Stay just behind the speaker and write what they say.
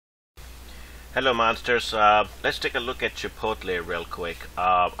Hello, monsters. Let's take a look at Chipotle real quick.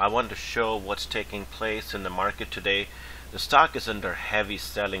 I want to show what's taking place in the market today. The stock is under heavy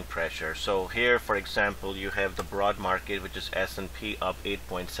selling pressure. So here, for example, you have the broad market, which is S&P up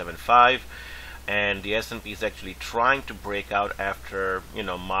 8.75, and the S&P is actually trying to break out after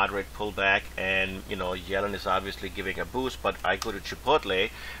moderate pullback, and Yellen is obviously giving a boost. But I go to Chipotle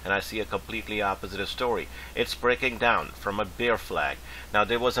and I see a completely opposite story. It's breaking down from a bear flag. Now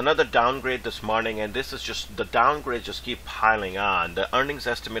there was another downgrade this morning, and this is just the downgrades just keep piling on. The earnings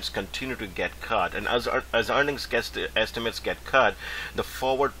estimates continue to get cut, and as estimates get cut, the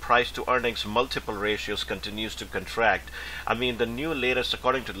forward price to earnings multiple ratios continues to contract. I mean,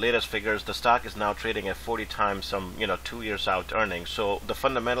 according to the latest figures, the stock is now trading at 40 times some 2 years out earnings. So the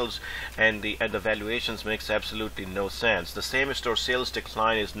fundamentals and the valuations makes absolutely no sense. The same store sales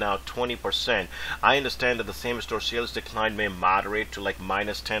decline is now 20%. I understand that the same store sales decline may moderate to like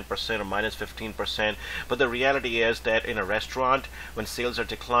minus 10% or minus 15%, but the reality is that in a restaurant, when sales are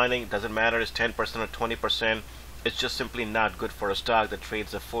declining, it doesn't matter it's 10% or 20%. It's just simply not good for a stock that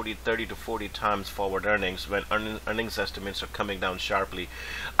trades at 30 to 40 times forward earnings when earnings estimates are coming down sharply.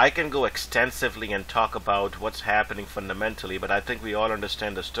 I can go extensively and talk about what's happening fundamentally, but I think we all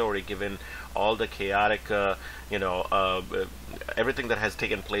understand the story given all the chaotic, everything that has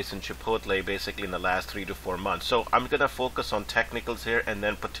taken place in Chipotle basically in the last 3 to 4 months. So I'm going to focus on technicals here and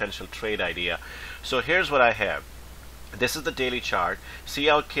then potential trade idea. So here's what I have. This is the daily chart. See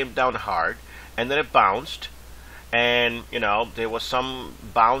how it came down hard and then it bounced. And there was some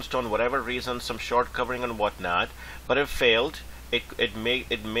bounced on whatever reason, some short covering and whatnot, but it failed. It made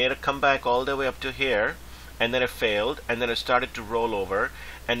a comeback all the way up to here, and then it failed, and then it started to roll over.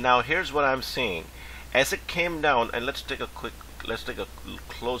 And now here's what I'm seeing as it came down. And let's take a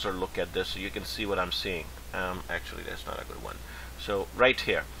closer look at this so you can see what I'm seeing. Actually, that's not a good one. So right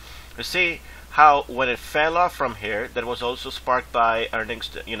here, you see how when it fell off from here, that was also sparked by earnings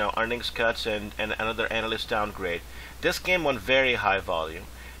cuts and another analyst downgrade. This came on very high volume,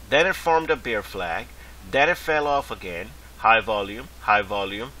 then it formed a bear flag, then it fell off again, high volume, high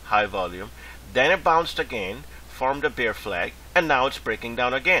volume, high volume, then it bounced again, formed a bear flag, and now it's breaking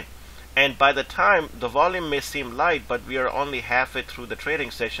down again. And by the time the volume may seem light, but we are only halfway through the trading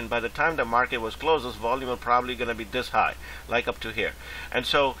session, by the time the market was closed, this volume was probably going to be this high, like up to here. And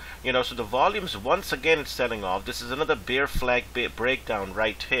so, so the volumes, once again, it's selling off. This is another bear flag breakdown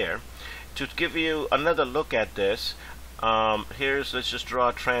right here. To give you another look at this, let's just draw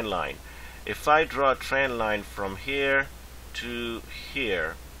a trend line. If I draw a trend line from here to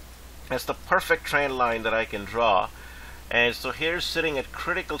here, that's the perfect trend line that I can draw. And so here's sitting at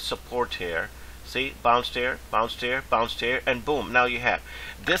critical support here. See, bounced here, bounced here, bounced here, and boom, now you have.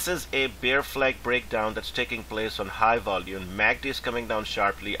 This is a bear flag breakdown that's taking place on high volume. MACD is coming down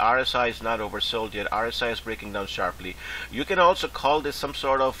sharply. RSI is not oversold yet. RSI is breaking down sharply. You can also call this some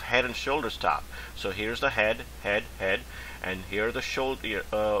sort of head and shoulder stop. So here's the head, and here the shoulder,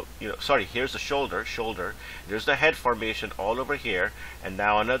 here's the shoulder. There's the head formation all over here, and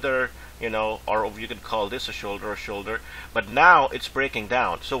now another, or you can call this a shoulder, but now it's breaking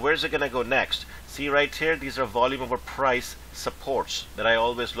down. So where's it gonna go next? See right here, these are volume over price supports that I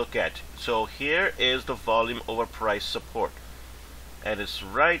always look at. So here is the volume over price support, and it's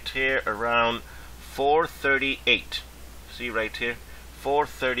right here around 438. See right here,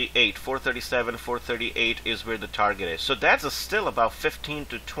 438, 437, 438 is where the target is. So that's still about $15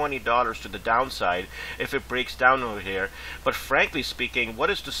 to $20 to the downside if it breaks down over here. But frankly speaking,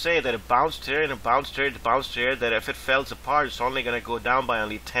 what is to say that it bounced here and it bounced here, it bounced here, that if it falls apart, it's only going to go down by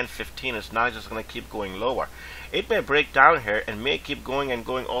only 10, 15. It's not just going to keep going lower. It may break down here and may keep going and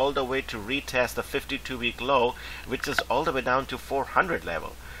going all the way to retest the 52-week low, which is all the way down to 400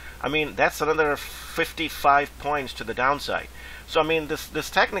 level. I mean, that's another 55 points to the downside. So I mean, this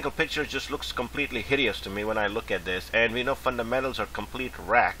technical picture just looks completely hideous to me when I look at this, and we know fundamentals are complete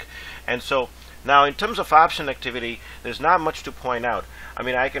wreck. And so now in terms of option activity, there's not much to point out. I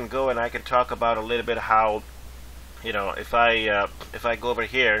mean, I can go and I can talk about a little bit how, if I go over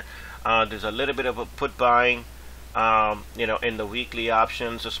here, there's a little bit of a put buying. In the weekly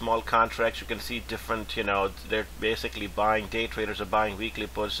options, the small contracts, you can see different, they're basically buying, day traders are buying weekly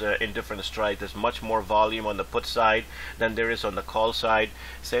puts in different strikes. There's much more volume on the put side than there is on the call side.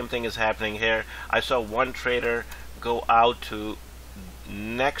 Same thing is happening here. I saw one trader go out to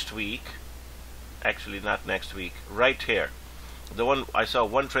next week, actually not next week, right here. I saw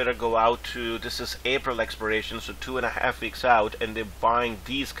one trader go out to, this is April expiration, so 2.5 weeks out, and they're buying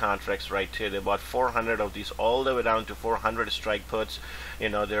these contracts right here. They bought 400 of these all the way down to 400 strike puts.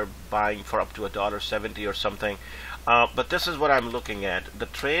 They're buying for up to $1.70 or something. But this is what I'm looking at. The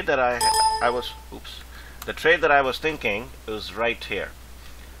trade that the trade that I was thinking is right here.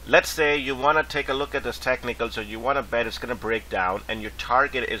 Let's say you want to take a look at this technical, so you want to bet it's going to break down, and your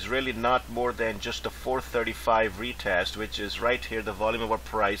target is really not more than just a 435 retest, which is right here, the volume over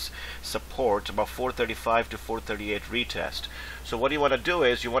price support, about 435 to 438 retest. So what you want to do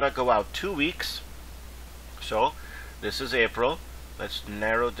is you want to go out 2 weeks. So this is April. Let's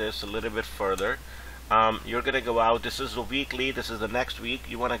narrow this a little bit further. You're going to go out, this is the weekly, this is the next week.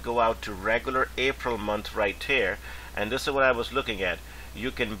 You want to go out to regular April month right here, and this is what I was looking at. You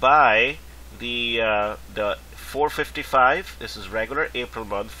can buy the 455. This is regular April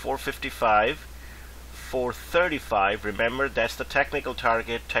month, 455, 435. Remember, that's the technical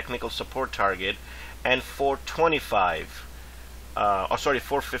target, technical support target, and 425.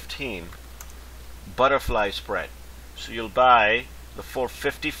 415. Butterfly spread. So you'll buy the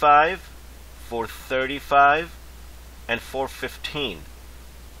 455, 435, and 415.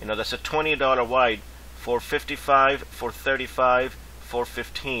 You know, that's a $20 wide. 455, 435,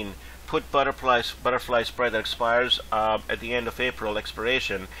 415. Put butterfly spread that expires at the end of April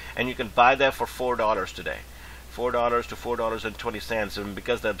expiration, and you can buy that for $4 today. $4 to $4.20, and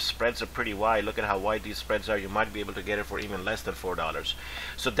because the spreads are pretty wide, look at how wide these spreads are, you might be able to get it for even less than $4.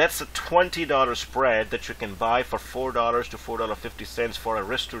 So that's a $20 spread that you can buy for $4 to $4.50 for a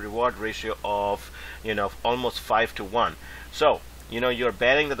risk to reward ratio of, you know, almost 5 to 1. So you know, you're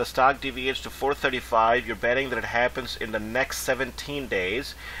betting that the stock deviates to 435, you're betting that it happens in the next 17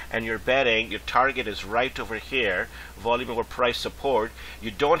 days, and you're betting your target is right over here, volume over price support. You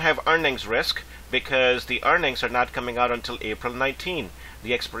don't have earnings risk because the earnings are not coming out until April 19.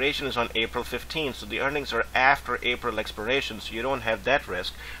 The expiration is on April 15, so the earnings are after April expiration, so you don't have that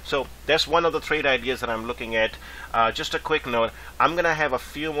risk. So that's one of the trade ideas that I'm looking at. Just a quick note, I'm going to have a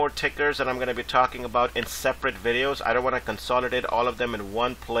few more tickers that I'm going to be talking about in separate videos. I don't want to consolidate all of them in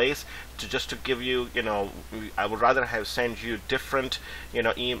one place just to give you, you know, I would rather have send you different, you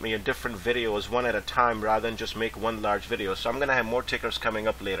know, different videos one at a time rather than just make one large video. So I'm going to have more tickers coming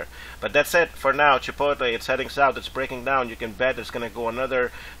up later. But that's it for now. Chipotle, it's heading south, it's breaking down. You can bet it's going to go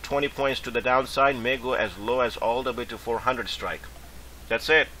another 20 points to the downside, may go as low as all the way to 400 strike. That's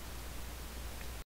it.